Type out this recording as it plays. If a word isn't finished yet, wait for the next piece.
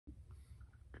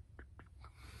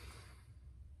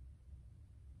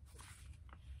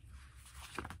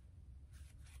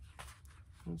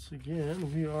Once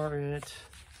again, we are at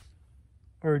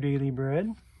Our Daily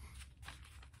Bread.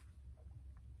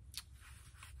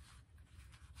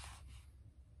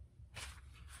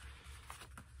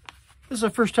 This is the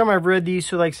first time I've read these,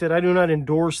 so like I said, I do not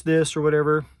endorse this or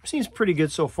whatever. Seems pretty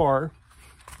good so far.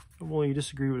 I'll only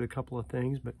disagree with a couple of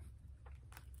things, but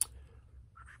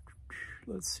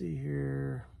let's see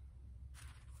here.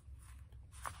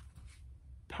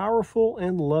 Powerful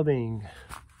and loving.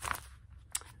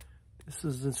 This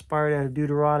is inspired out of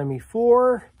Deuteronomy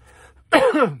 4.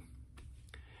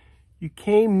 You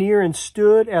came near and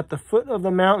stood at the foot of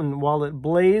the mountain while it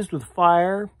blazed with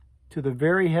fire to the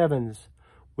very heavens,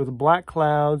 with black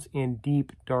clouds and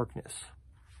deep darkness.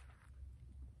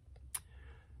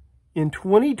 In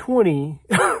 2020,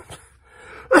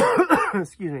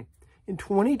 excuse me, in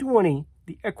 2020,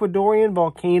 the Ecuadorian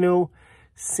volcano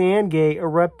Sangay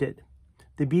erupted.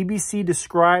 The BBC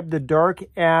described the dark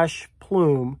ash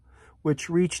plume,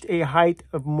 which reached a height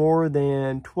of more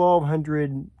than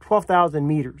 12,000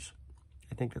 meters.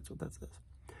 I think that's what that says.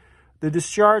 The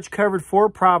discharge covered 4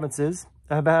 provinces,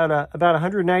 about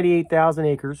 198,000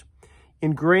 acres,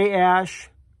 in gray ash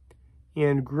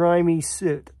and grimy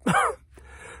soot.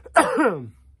 The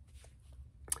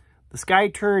sky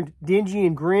turned dingy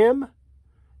and grim,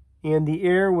 and the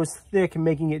air was thick,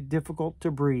 making it difficult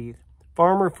to breathe.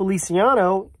 Farmer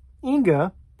Feliciano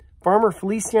Inga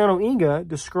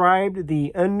described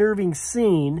the unnerving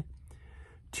scene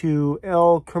to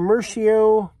El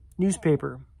Comercio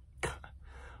newspaper.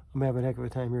 I'm having a heck of a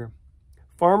time here.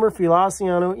 Farmer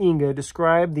Feliciano Inga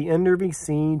described the unnerving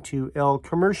scene to El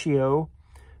Comercio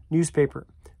newspaper.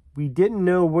 We didn't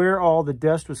know where all the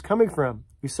dust was coming from.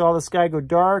 We saw the sky go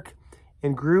dark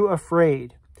and grew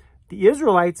afraid. The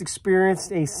Israelites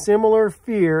experienced a similar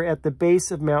fear at the base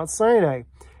of Mount Sinai,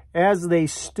 as they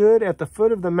stood at the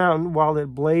foot of the mountain while it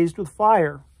blazed with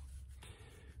fire.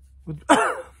 With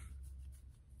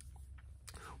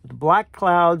black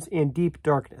clouds and deep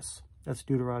darkness. That's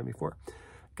Deuteronomy 4.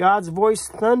 God's voice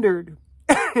thundered.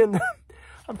 And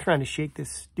I'm trying to shake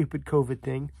this stupid COVID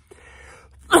thing.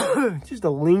 Just a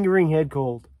lingering head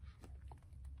cold.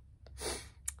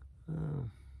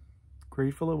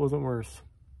 Grateful it wasn't worse.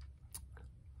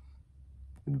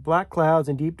 In black clouds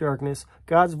and deep darkness,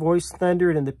 God's voice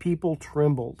thundered and the people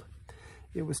trembled.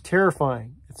 It was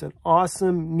terrifying. It's an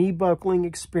awesome, knee-buckling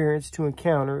experience to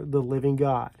encounter the living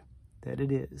God. That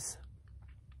it is.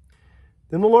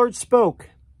 Then the Lord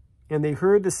spoke, and they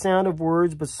heard the sound of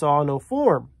words but saw no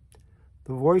form.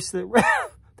 The voice that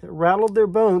rattled their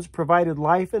bones provided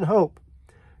life and hope.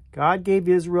 God gave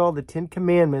Israel the 10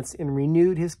 Commandments and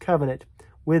renewed his covenant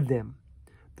with them.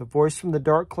 The voice from the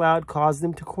dark cloud caused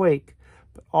them to quake,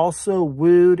 but also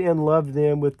wooed and loved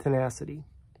them with tenacity.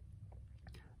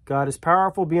 God is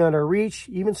powerful beyond our reach,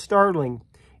 even startling,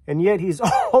 and yet he's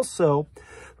also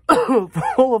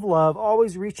full of love,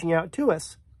 always reaching out to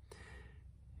us.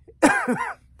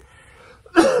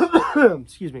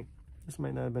 Excuse me. This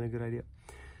might not have been a good idea.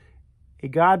 A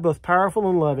God both powerful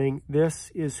and loving, this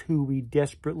is who we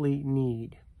desperately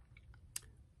need.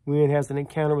 When has an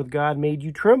encounter with God made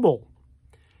you tremble?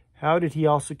 How did he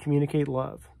also communicate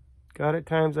love? God, at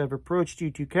times I've approached you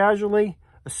too casually,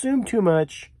 assumed too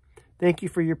much. Thank you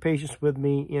for your patience with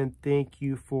me, and thank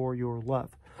you for your love.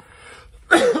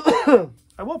 I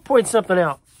will point something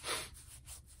out.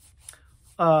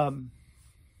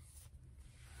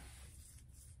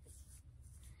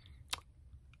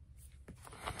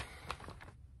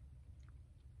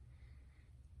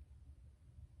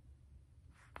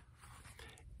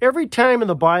 Every time in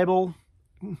the Bible,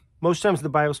 most times in the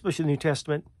Bible, especially the New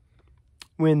Testament,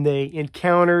 when they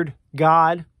encountered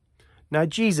God, not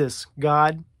Jesus,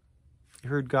 God, you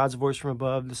heard God's voice from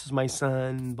above, this is my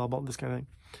son, blah, blah, this kind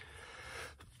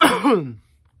of thing.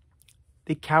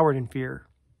 They cowered in fear.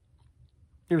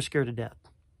 They were scared to death.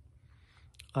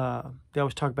 They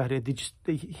always talk about it.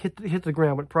 They hit the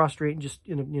ground, went prostrate, and just,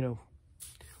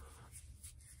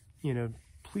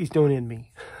 please don't end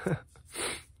me.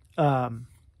 And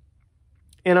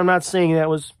I'm not saying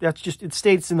that's just, it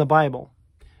states in the Bible.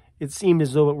 It seemed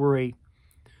as though it were I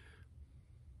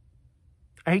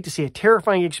hate to say a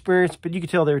terrifying experience, but you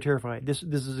could tell they were terrified. This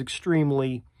is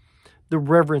extremely, the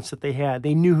reverence that they had.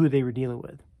 They knew who they were dealing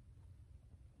with.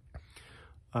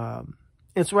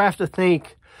 And so I have to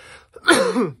think,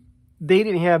 they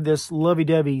didn't have this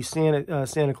lovey-dovey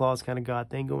Santa Claus kind of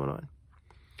God thing going on,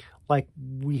 like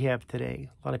we have today.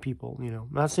 A lot of people, I'm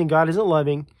not saying God isn't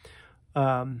loving,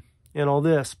 and all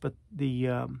this, but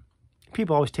the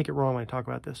people always take it wrong when I talk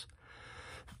about this.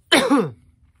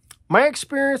 My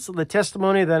experience, the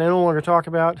testimony that I no longer talk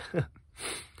about,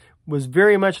 was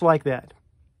very much like that.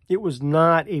 It was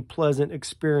not a pleasant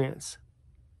experience.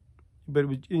 But it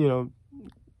was, you know,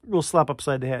 real slap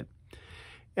upside the head.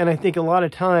 And I think a lot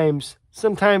of times,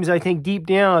 sometimes I think deep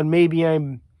down, maybe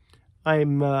might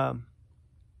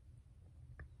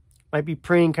be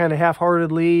praying kind of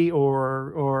half-heartedly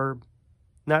or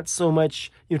not so much.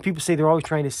 You know, people say they're always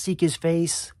trying to seek his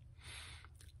face.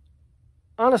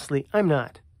 Honestly, I'm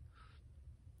not.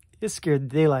 It scared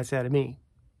the daylights out of me.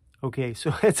 Okay,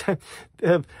 so it's,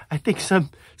 I think some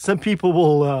people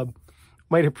will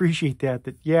might appreciate that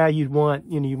yeah, you want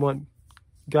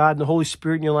God and the Holy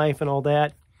Spirit in your life and all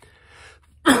that.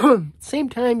 Same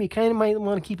time, you kind of might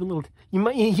want to keep a little. You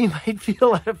might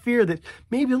feel out of fear that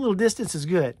maybe a little distance is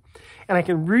good, and I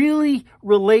can really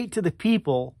relate to the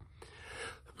people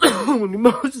when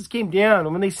Moses came down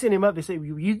and when they sent him up. They say,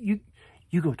 "You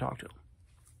go talk to him."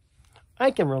 I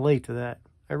can relate to that.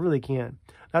 I really can.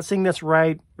 Not saying that's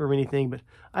right or anything, but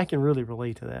I can really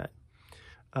relate to that.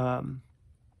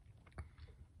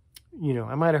 You know,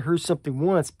 I might have heard something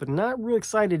once, but not real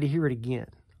excited to hear it again.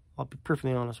 I'll be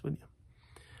perfectly honest with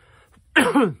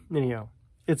you. Anyhow,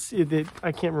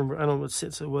 I can't remember. I don't know what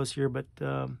sits it was here, but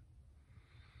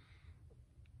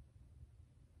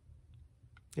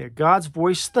yeah, God's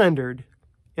voice thundered,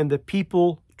 and the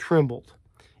people trembled.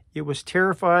 It was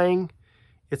terrifying.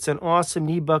 It's an awesome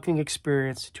knee-buckling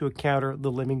experience to encounter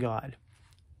the living God.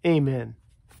 Amen.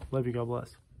 Love you. God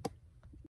bless.